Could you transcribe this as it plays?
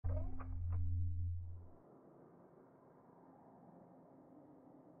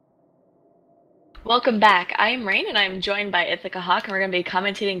Welcome back. I'm Rain, and I'm joined by Ithaca Hawk, and we're going to be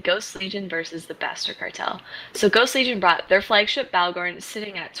commentating Ghost Legion versus the Bastard Cartel. So Ghost Legion brought their flagship Balgorn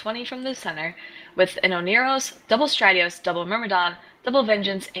sitting at 20 from the center, with an Oneros, double Stratios, double Myrmidon, double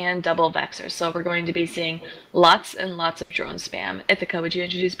Vengeance, and double Vexor. So we're going to be seeing lots and lots of drone spam. Ithaca, would you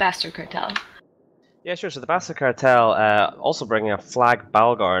introduce Bastard Cartel? Yeah, sure. So the Bastard Cartel also bringing a flag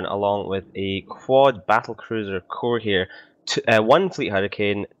Balgorn along with a quad battlecruiser core here, one Fleet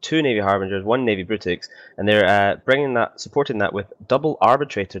Hurricane, two Navy Harbingers, one Navy Brutix, and they're supporting that with double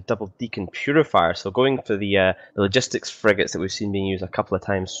Arbitrator, double Deacon Purifier. So going for the logistics frigates that we've seen being used a couple of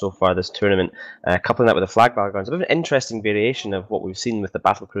times so far this tournament, coupling that with a flag Balgorn. It's a bit of an interesting variation of what we've seen with the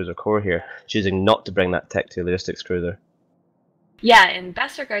battlecruiser core here, choosing not to bring that Tech 2 logistics cruiser. Yeah, and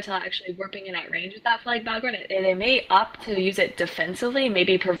Bastard Cartel actually warping in at range with that flag Balgorn, and they may opt to use it defensively,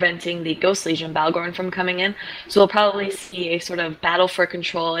 maybe preventing the Ghost Legion Balgorn from coming in. So we'll probably see a sort of battle for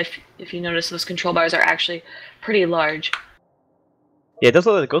control. If you notice, those control bars are actually pretty large. Yeah, it does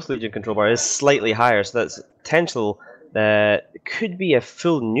look like the Ghost Legion control bar is slightly higher, so that's potential that it could be a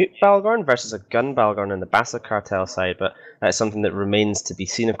full Newt Balgorn versus a gun Balgorn on the Bastard Cartel side, but that's something that remains to be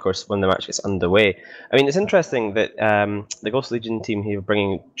seen, of course, when the match gets underway. I mean, it's interesting that the Ghost Legion team here are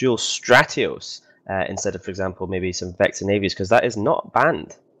bringing dual Stratios instead of, for example, maybe some Vector Navies, because that is not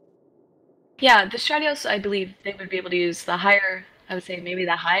banned. Yeah, the Stratios, I believe they would be able to use the higher, I would say maybe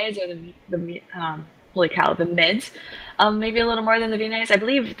the highs or the holy cow, the mids, maybe a little more than the VNIs. I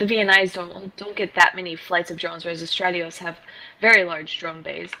believe the VNIs don't get that many flights of drones, whereas the Stratios have very large drone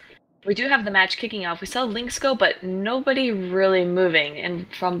bays. We do have the match kicking off. We saw Lynx go, but nobody really moving. And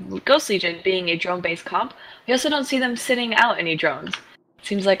from Ghost Legion being a drone-based comp, we also don't see them sitting out any drones. It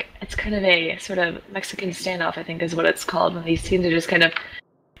seems like it's kind of a sort of Mexican standoff, I think is what it's called, when these teams are just kind of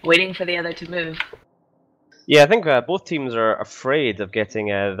waiting for the other to move. Yeah, I think both teams are afraid of getting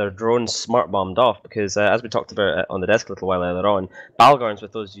their drones smart bombed off because, as we talked about on the desk a little while earlier on, Balgorns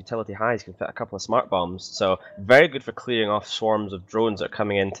with those utility highs can fit a couple of smart bombs, so very good for clearing off swarms of drones that are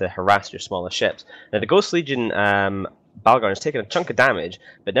coming in to harass your smaller ships. Now, the Ghost Legion Balgorn has taken a chunk of damage,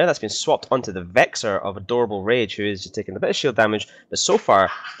 but now that's been swapped onto the Vexor of Adorable Rage, who is just taking a bit of shield damage, but so far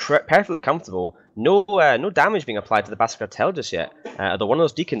perfectly comfortable. No damage being applied to the Bastard Cartel just yet, although one of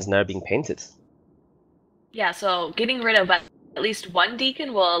those deacons now being painted. Yeah, so getting rid of at least one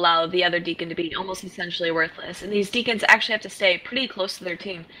deacon will allow the other deacon to be almost essentially worthless. And these deacons actually have to stay pretty close to their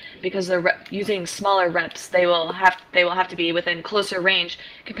team because they're using smaller reps. They will have to be within closer range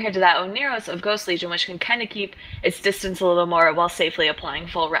compared to that Oneros of Ghost Legion, which can kind of keep its distance a little more while safely applying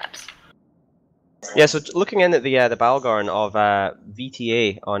full reps. Yeah, so looking in at the Balgorn of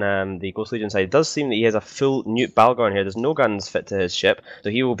VTA on the Ghost Legion side, it does seem that he has a full Newt Balgorn here. There's no guns fit to his ship,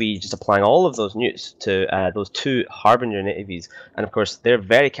 so he will be just applying all of those Newts to those two Harbinger Navies. And of course, they're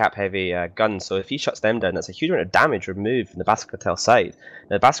very cap-heavy guns, so if he shuts them down, that's a huge amount of damage removed from the Bastard Cartel side.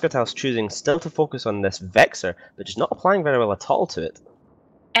 Now, the Bastard Cartel's choosing still to focus on this Vexor, but just not applying very well at all to it.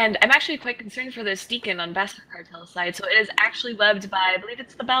 And I'm actually quite concerned for this Deacon on Bastard Cartel's side. So it is actually webbed by, I believe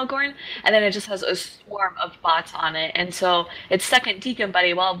it's the Balgorn, and then it just has a swarm of bots on it. And so its second Deacon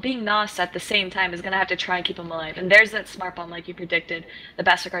buddy, while being nosed at the same time, is going to have to try and keep him alive. And there's that smart bomb like you predicted. The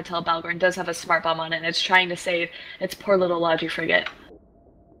Bastard Cartel Balgorn does have a smart bomb on it, and it's trying to save its poor little Logi frigate.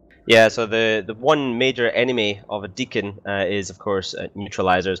 Yeah, so the one major enemy of a Deacon is, of course,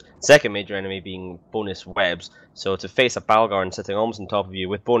 neutralizers. Second major enemy being bonus webs. So to face a Balgorn sitting almost on top of you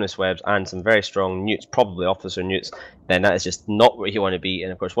with bonus webs and some very strong Newts, probably officer Newts, then that is just not where you want to be.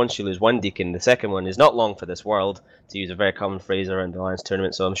 And of course, once you lose one Deacon, the second one is not long for this world, to use a very common phrase around the Alliance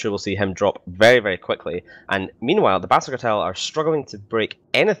tournament. So I'm sure we'll see him drop very, very quickly. And meanwhile, the Bastard Cartel are struggling to break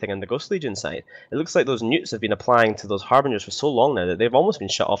anything on the Ghost Legion side. It looks like those Newts have been applying to those Harbingers for so long now that they've almost been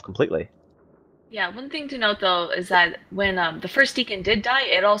shut off completely. Yeah, one thing to note though is that when the first Deacon did die,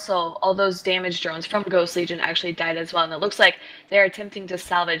 it also, all those damage drones from Ghost Legion actually died as well. And it looks like they're attempting to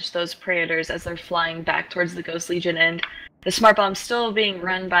salvage those Praetors as they're flying back towards the Ghost Legion end. The smart bomb's still being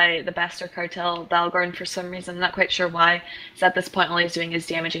run by the Bastard Cartel Balgorn for some reason. I'm not quite sure why. So at this point, all he's doing is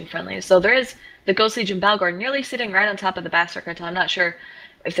damaging friendlies. So there is the Ghost Legion Balgorn nearly sitting right on top of the Bastard Cartel. I'm not sure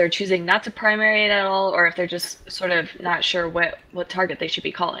if they're choosing not to primary it at all, or if they're just sort of not sure what target they should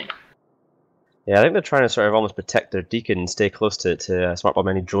be calling. Yeah, I think they're trying to sort of almost protect their Deacon and stay close to smart bomb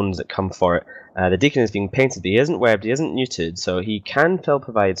any drones that come for it. The Deacon is being painted, but he isn't webbed, he isn't neutered, so he can still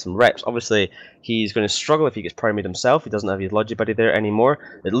provide some reps. Obviously, he's going to struggle if he gets primaried himself. He doesn't have his Logi buddy there anymore.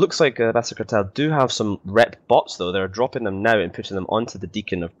 It looks like Bastard Cartel do have some rep bots, though. They're dropping them now and putting them onto the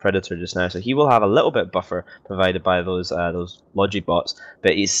Deacon of Predator just now, so he will have a little bit of buffer provided by those Logi bots,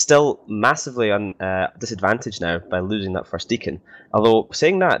 but he's still massively disadvantaged now by losing that first Deacon. Although,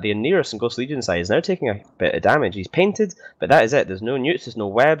 saying that, the Oneros and Ghost Legion side side is now taking a bit of damage. He's painted, but that is it. There's no newts, there's no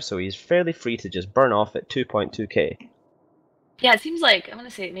webs, so he's fairly free to just burn off at 2.2k. Yeah, it seems like, I want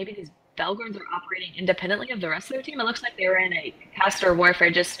to say, maybe these Belgorns are operating independently of the rest of their team. It looks like they were in a caster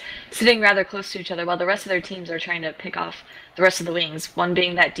warfare, just sitting rather close to each other, while the rest of their teams are trying to pick off the rest of the wings. One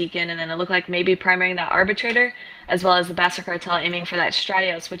being that Deacon, and then it looked like maybe primarying that Arbitrator, as well as the Bastard Cartel aiming for that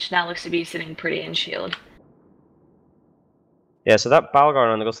Stratios, which now looks to be sitting pretty in shield. Yeah, so that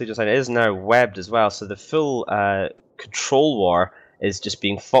Balgorn on the Ghost Legion side is now webbed as well, so the full control war is just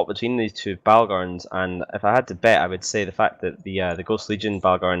being fought between these two Balgorns, and if I had to bet, I would say the fact that the Ghost Legion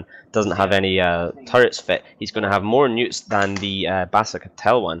Balgorn doesn't have any turrets fit, he's going to have more newts than the Bastard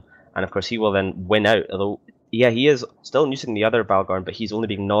Cartel one, and of course he will then win out, although, yeah, he is still newting the other Balgorn, but he's only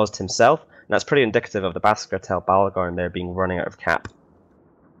being nosed himself, and that's pretty indicative of the Bastard Cartel Balgorn there being running out of cap.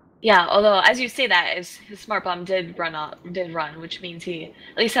 Yeah, although as you say that, his smart bomb did run, which means he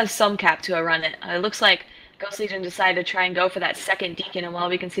at least has some cap to run it. It looks like Ghost Legion decided to try and go for that second Deacon, and while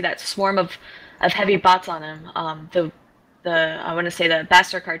we can see that swarm of heavy bots on him, I want to say the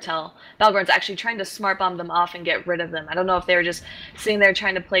Bastard Cartel Balgorn's actually trying to smart bomb them off and get rid of them. I don't know if they were just sitting there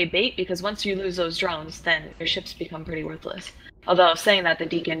trying to play bait, because once you lose those drones, then your ships become pretty worthless. Although saying that, the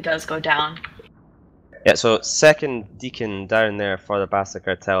Deacon does go down. Yeah, so second Deacon down there for the Bastard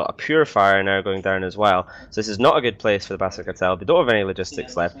Cartel. A Purifier now going down as well. So this is not a good place for the Bastard Cartel. They don't have any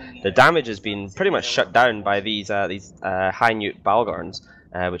logistics left. The damage has been pretty much shut down by these high newt Balgorns,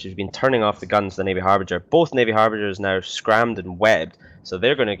 which have been turning off the guns for the Navy Harbinger. Both Navy Harbingers now scrammed and webbed, so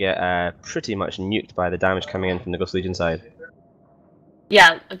they're going to get pretty much nuked by the damage coming in from the Ghost Legion side.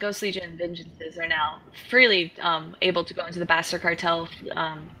 Yeah, Ghost Legion Vengeances are now freely able to go into the Bastard Cartel,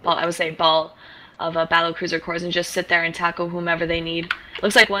 ball of battle cruiser cores, and just sit there and tackle whomever they need.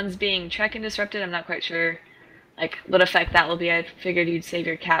 Looks like one's being track and disrupted. I'm not quite sure like what effect that will be. I figured you'd save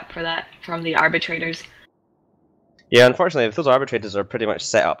your cap for that from the arbitrators. Yeah, unfortunately, those arbitrators are pretty much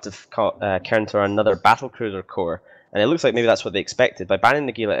set up to counter another battle cruiser core, and it looks like maybe that's what they expected. By banning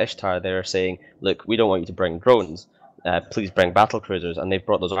the Gila Ishtar, they're saying, look, we don't want you to bring drones, please bring battle cruisers, and they've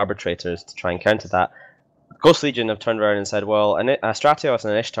brought those arbitrators to try and counter that. Ghost Legion have turned around and said, well, a Stratios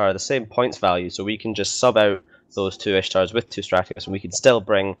and an Ishtar are the same points value, so we can just sub out those two Ishtars with two Stratios, and we can still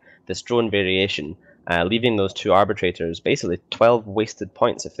bring this drone variation, leaving those two arbitrators basically 12 wasted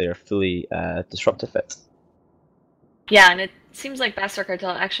points if they are fully disruptive fit. Yeah, and it seems like Bastard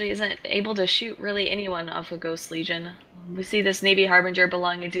Cartel actually isn't able to shoot really anyone off of Ghost Legion. We see this Navy Harbinger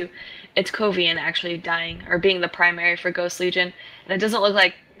belonging to its Covian actually dying, or being the primary for Ghost Legion, and it doesn't look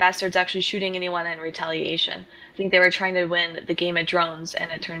like Bastard's actually shooting anyone in retaliation. I think they were trying to win the game of drones,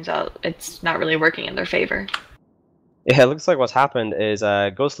 and it turns out it's not really working in their favor. Yeah, it looks like what's happened is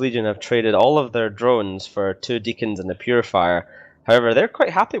Ghost Legion have traded all of their drones for two Deacons and a Purifier. However, they're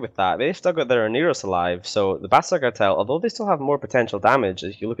quite happy with that. They've still got their Oneros alive, so the Bastard Cartel, although they still have more potential damage,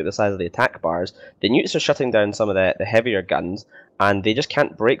 if you look at the size of the attack bars, the newts are shutting down some of the heavier guns, and they just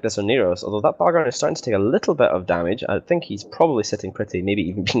can't break this Oneros, although that Balgorn is starting to take a little bit of damage. I think he's probably sitting pretty, maybe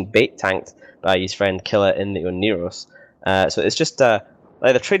even being bait tanked by his friend Killa in the Oneros. So it's just, like,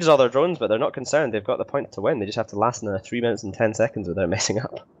 they've traded all their drones, but they're not concerned. They've got the point to win. They just have to last another 3 minutes and 10 seconds without messing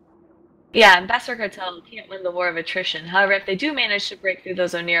up. Yeah, and Bastard Cartel can't win the war of attrition. However, if they do manage to break through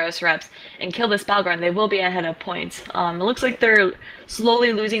those Oneros reps and kill this Balgorn, they will be ahead of points. It looks like they're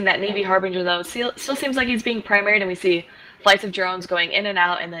slowly losing that Navy Harbinger, though. Still seems like he's being primaried, and we see flights of drones going in and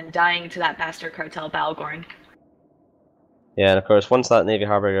out and then dying to that Bastard Cartel Balgorn. Yeah, and of course, once that Navy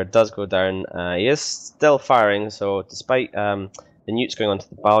Harbinger does go down, he is still firing, so despite the newts going onto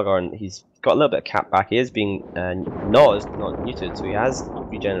the Balgorn, he's got a little bit of cap back. He is being nosed, not neutered, so he has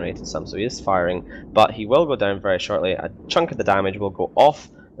regenerated some, so he is firing, but he will go down very shortly. A chunk of the damage will go off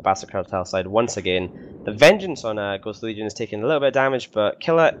the Bastard Cartel side once again. The Vengeance on Ghost Legion is taking a little bit of damage, but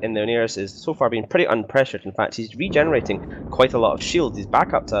Killa in the Oneros is so far being pretty unpressured. In fact, he's regenerating quite a lot of shield. He's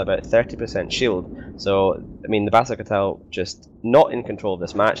back up to about 30% shield. So, I mean, the Bastard Cartel just not in control of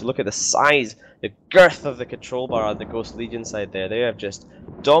this match. Look at the size, the girth of the control bar on the Ghost Legion side there. They have just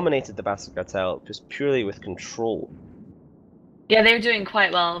dominated the Bastard Cartel just purely with control. Yeah, they're doing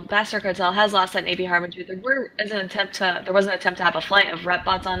quite well. Bastard Cartel has lost that Navy Harbinger. There was an attempt to have a flight of rep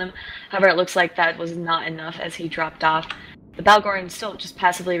bots on him. However, it looks like that was not enough as he dropped off. The Balgorn still just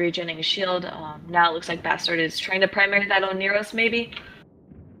passively regenerating his shield. Now it looks like Bastard is trying to primary that Oneros, maybe.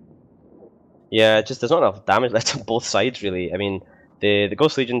 Yeah, just there's not enough damage left on both sides, really. I mean, the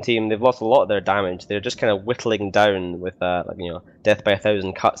Ghost Legion team, they've lost a lot of their damage. They're just kind of whittling down with, like, you know, death by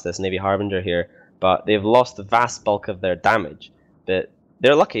 1,000 cuts, this Navy Harbinger here. But they've lost the vast bulk of their damage. But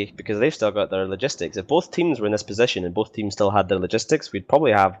they're lucky because they've still got their logistics. If both teams were in this position and both teams still had their logistics, we'd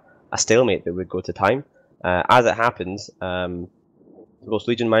probably have a stalemate that would go to time. As it happens, the Ghost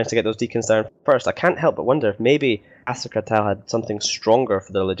Legion managed to get those Deacons down first. I can't help but wonder if maybe Aster Cartel had something stronger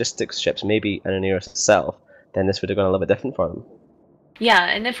for the logistics ships, maybe an Aeneas itself, then this would have gone a little bit different for them. Yeah,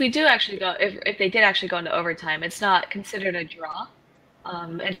 and if we do actually go, if they did actually go into overtime, it's not considered a draw.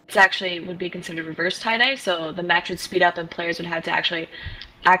 It's actually would be considered reverse tie-dye, so the match would speed up and players would have to actually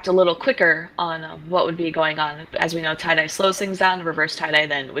act a little quicker on what would be going on. As we know, tie-dye slows things down, reverse tie-dye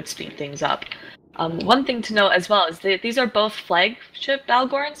then would speed things up. One thing to note as well is that these are both flagship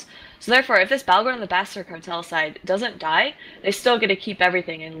Balgorns, so therefore if this Balgorn on the Bastard Cartel side doesn't die, they still get to keep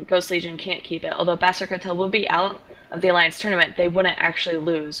everything, and Ghost Legion can't keep it. Although Bastard Cartel will be out of the Alliance tournament, they wouldn't actually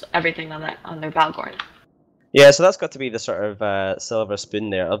lose everything on their Balgorn. Yeah, so that's got to be the sort of silver spoon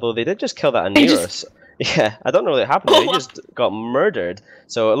there. Although they did just kill that Aeneas. Yeah, I don't know what happened. They just got murdered.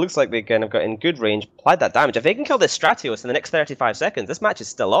 So it looks like they kind of got in good range, applied that damage. If they can kill this Stratios in the next 35 seconds, this match is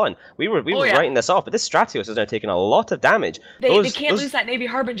still on. We were writing this off, but this Stratios is now taking a lot of damage. They can't lose that Navy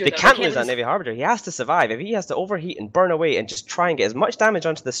Harbinger. They can't lose that Navy Harbinger. He has to survive. If he has to overheat and burn away and just try and get as much damage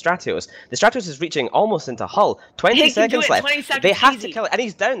onto the Stratios is reaching almost into hull. 20 seconds left. 20 seconds they have easy. to kill it, and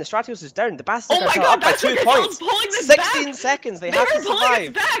he's down. The Stratios is down. The Bastard oh my God, God, up by 2 points. 16 back. seconds. They have to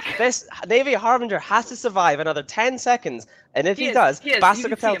survive. This Navy Harbinger has to survive another 10 seconds, and if he does,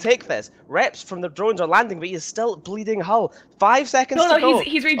 Bastard Cartel take this. Reps from the drones are landing, but he is still bleeding hull. 5 seconds to go.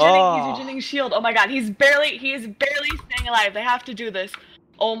 He's regenerating shield. Oh my God, he is barely staying alive. They have to do this.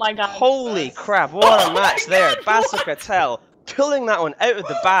 Oh my God. Holy crap, what a match there. Bastard Cartel pulling that one out of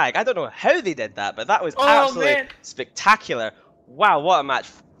the bag. I don't know how they did that, but that was absolutely spectacular. Wow, what a match.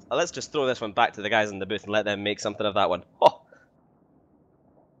 Let's just throw this one back to the guys in the booth and let them make something of that one. Oh.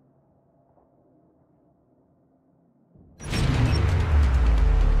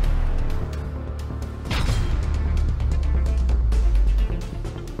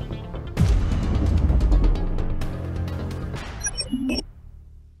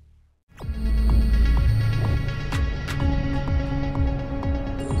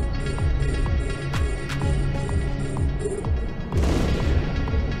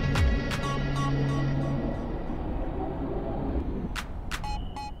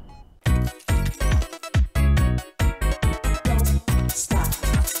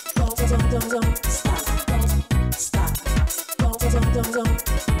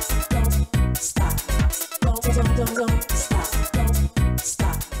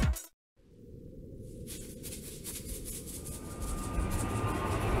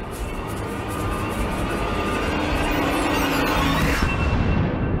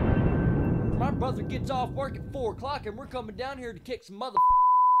 My brother gets off work at 4 o'clock and we're coming down here to kick some mother.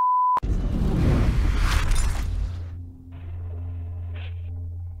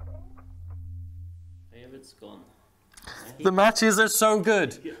 David's gone. The matches are so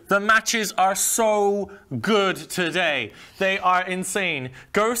good. The matches are so good today. They are insane.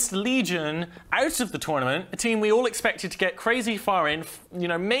 Ghost Legion out of the tournament, a team we all expected to get crazy far in, you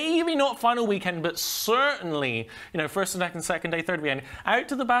know, maybe not final weekend, but certainly, you know, first and second day, third weekend, out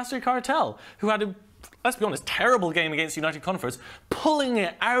to the Bastard Cartel, who had a, let's be honest, terrible game against United Conference, pulling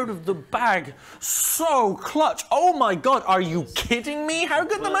it out of the bag so clutch. Oh my God, are you kidding me? How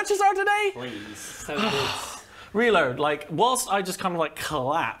good the matches are today? Please, so good. Reload, like, whilst I just kind of like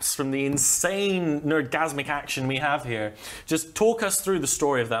collapse from the insane nerdgasmic action we have here, just talk us through the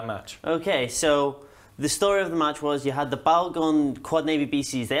story of that match. Okay, so the story of the match was you had the Balgon Quad Navy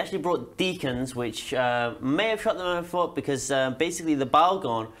BCs. They actually brought Deacons, which may have shot them in the foot because basically the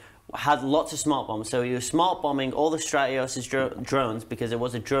Balgon had lots of smart bombs. So he was smart bombing all the Stratios' drones because it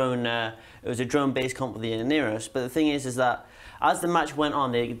was a drone-based comp with the Aeneas. But the thing is that as the match went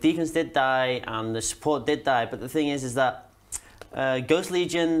on, the Deacons did die and the support did die, but the thing is that Ghost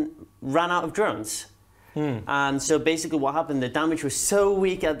Legion ran out of drones. And so basically what happened, the damage was so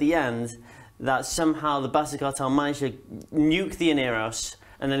weak at the end that somehow the Bastard Cartel managed to nuke the Aeneas,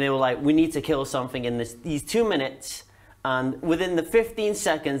 and then they were like, we need to kill something in these 2 minutes, and within the 15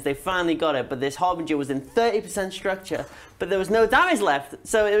 seconds they finally got it, but this Harbinger was in 30% structure, but there was no damage left,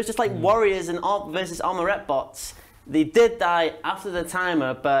 so it was just like warriors and versus armorette bots. They did die after the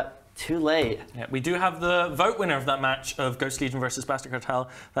timer, but too late. Yeah, we do have the vote winner of that match of Ghost Legion versus Bastard Cartel.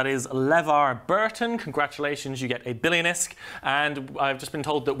 That is Levar Burton. Congratulations, you get a Billionisk. And I've just been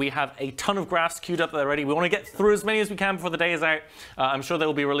told that we have a ton of graphs queued up there already. We want to get through as many as we can before the day is out. I'm sure they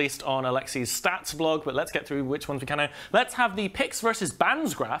will be released on Alexi's stats blog, but let's get through which ones we can. Let's have the picks versus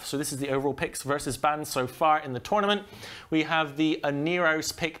bans graph. So this is the overall picks versus bans so far in the tournament. We have the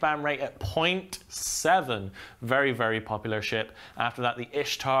Aeneas pick ban rate at 0.7. Very, very popular ship. After that, the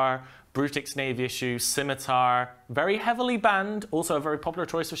Ishtar Brutix Navy issue, Scimitar, very heavily banned, also a very popular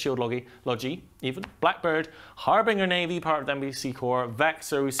choice for Shield Logi, even. Blackbird, Harbinger Navy, part of the NBC Core,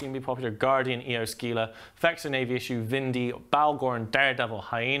 Vexor, we seem to be popular, Guardian, Eos Gila, Vexor Navy issue, Vindy, Balgorn, Daredevil,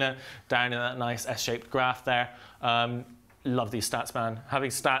 Hyena, down in that nice S-shaped graph there. Love these stats, man. Having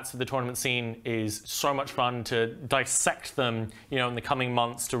stats for the tournament scene is so much fun to dissect them, you know, in the coming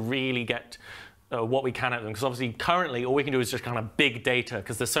months to really get what we can at them, because obviously currently all we can do is just kind of big data,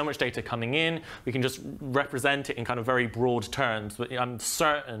 because there's so much data coming in, we can just represent it in kind of very broad terms. But I'm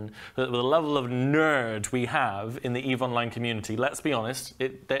certain that with the level of nerd we have in the EVE Online community, let's be honest,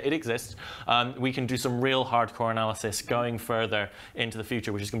 it exists, we can do some real hardcore analysis going further into the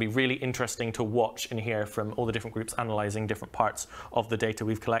future, which is going to be really interesting to watch and hear from all the different groups analysing different parts of the data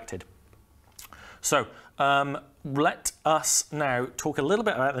we've collected. So let us now talk a little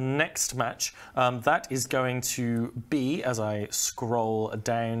bit about the next match. That is going to be, as I scroll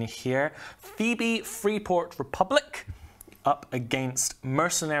down here, Phoebe Freeport Republic up against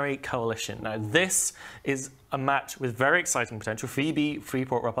Mercenary Coalition. Now this is a match with very exciting potential. Phoebe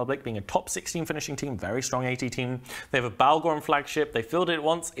Freeport Republic being a top 16 finishing team, very strong AT team. They have a Balgorn flagship. They fielded it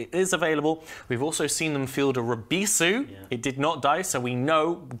once. It is available. We've also seen them field a Rabisu. Yeah. It did not die, so we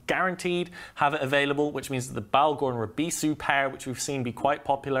know, guaranteed, have it available, which means that the Balgorn Rabisu pair, which we've seen be quite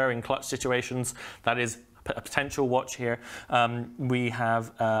popular in clutch situations, that is a potential watch here. We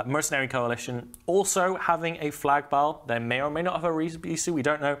have Mercenary Coalition also having a flag ball. They may or may not have a Rabisu, we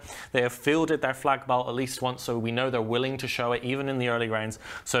don't know. They have fielded their flag ball at least once, so we know they're willing to show it even in the early rounds.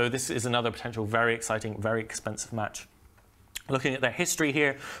 So this is another potential very exciting, very expensive match. Looking at their history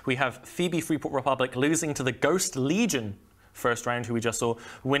here, we have Phoebe Freeport Republic losing to the Ghost Legion first round, who we just saw,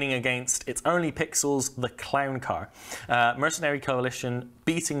 winning against its only Pixels, the Clown Car. Mercenary Coalition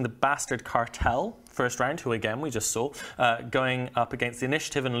beating the Bastard Cartel first round, who again we just saw, going up against the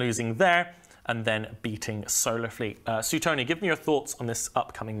Initiative and losing there, and then beating Solar Fleet. Tony, give me your thoughts on this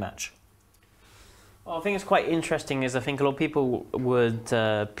upcoming match. Well, I think it's quite interesting is I think a lot of people would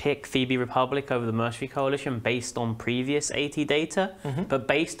pick Phoebe Republic over the Mercenary Coalition based on previous AT data, but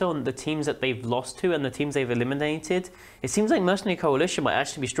based on the teams that they've lost to and the teams they've eliminated, it seems like Mercenary Coalition might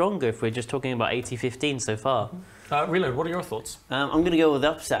actually be stronger if we're just talking about AT15 so far. Reload, what are your thoughts? I'm going to go with the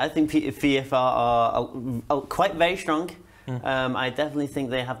opposite. I think VFR are quite very strong. I definitely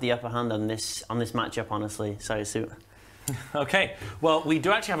think they have the upper hand on this matchup, honestly. Sorry, Sue. Okay, well, we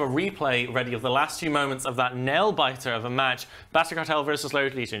do actually have a replay ready of the last few moments of that nail-biter of a match, Bastard Cartel versus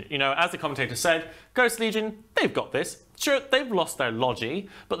Ghost Legion. You know, as the commentator said, Ghost Legion, they've got this. Sure, they've lost their Logi,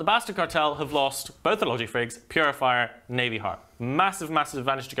 but the Bastard Cartel have lost both the Logi Frigs, Purifier, Navy Harp. Massive, massive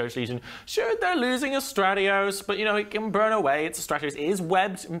advantage to Ghost Legion. Sure, they're losing a Stratios, but, you know, it can burn away. It's a Stratios. It is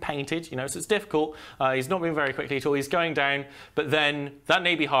webbed and painted, you know, so it's difficult. He's not moving very quickly at all. He's going down, but then that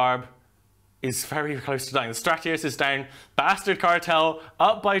Navy Harp is very close to dying. The Stratios is down. Bastard Cartel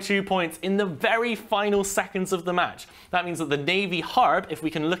up by 2 points in the very final seconds of the match. That means that the Navy Harp, if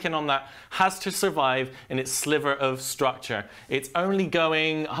we can look in on that, has to survive in its sliver of structure. It's only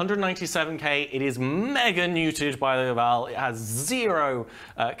going 197k. It is mega neutered by the Val. It has zero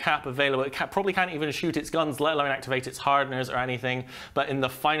cap available. It probably can't even shoot its guns, let alone activate its hardeners or anything. But in the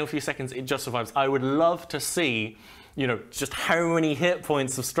final few seconds, it just survives. I would love to see, you know, just how many hit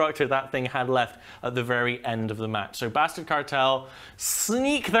points of structure that thing had left at the very end of the match. So Bastard Cartel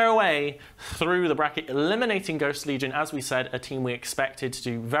sneak their way through the bracket, eliminating Ghost Legion, as we said, a team we expected to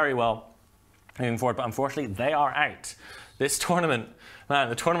do very well moving forward, but unfortunately they are out. This tournament, man,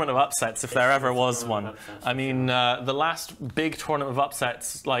 the tournament of upsets, if there ever was one. I mean, the last big tournament of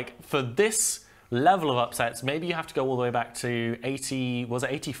upsets, like, for this level of upsets, maybe you have to go all the way back to 80, was it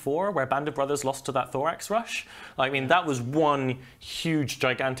 84, where Band of Brothers lost to that Thorax Rush? I mean, that was one huge,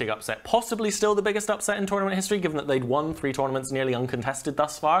 gigantic upset. Possibly still the biggest upset in tournament history, given that they'd won 3 tournaments nearly uncontested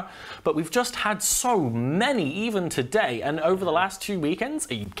thus far. But we've just had so many, even today, and over the last 2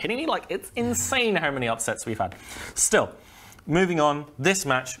 weekends. Are you kidding me? Like, it's insane how many upsets we've had. Still, moving on, this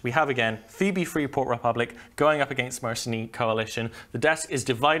match, we have again Phoebe Freeport Republic going up against Mercenary Coalition. The desk is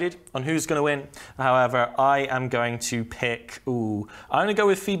divided on who's going to win. However, I am going to pick, I'm going to go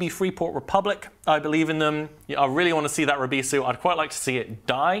with Phoebe Freeport Republic. I believe in them. I really want to see that Rabisu. I'd quite like to see it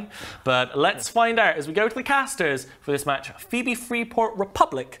die. But let's find out as we go to the casters for this match. Phoebe Freeport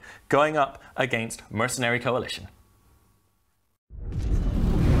Republic going up against Mercenary Coalition.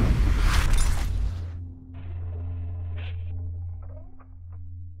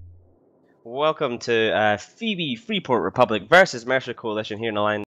 Welcome to Phoebe Freeport Republic versus Mercer Coalition here in the line.